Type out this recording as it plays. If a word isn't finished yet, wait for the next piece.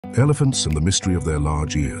Elephants and the mystery of their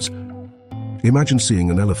large ears. Imagine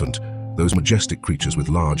seeing an elephant, those majestic creatures with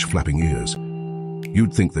large flapping ears.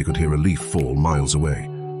 You'd think they could hear a leaf fall miles away.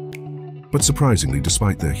 But surprisingly,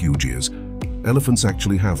 despite their huge ears, elephants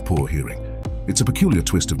actually have poor hearing. It's a peculiar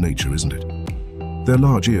twist of nature, isn't it? Their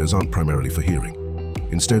large ears aren't primarily for hearing.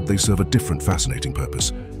 Instead, they serve a different fascinating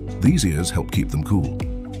purpose. These ears help keep them cool.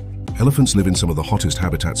 Elephants live in some of the hottest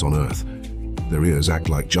habitats on Earth. Their ears act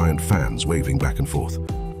like giant fans waving back and forth.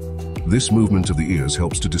 This movement of the ears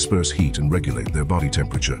helps to disperse heat and regulate their body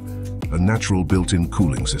temperature, a natural built-in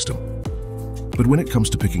cooling system. But when it comes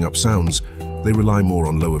to picking up sounds, they rely more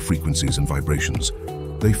on lower frequencies and vibrations.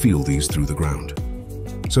 They feel these through the ground.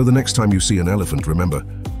 So the next time you see an elephant, remember,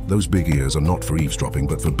 those big ears are not for eavesdropping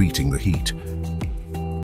but for beating the heat.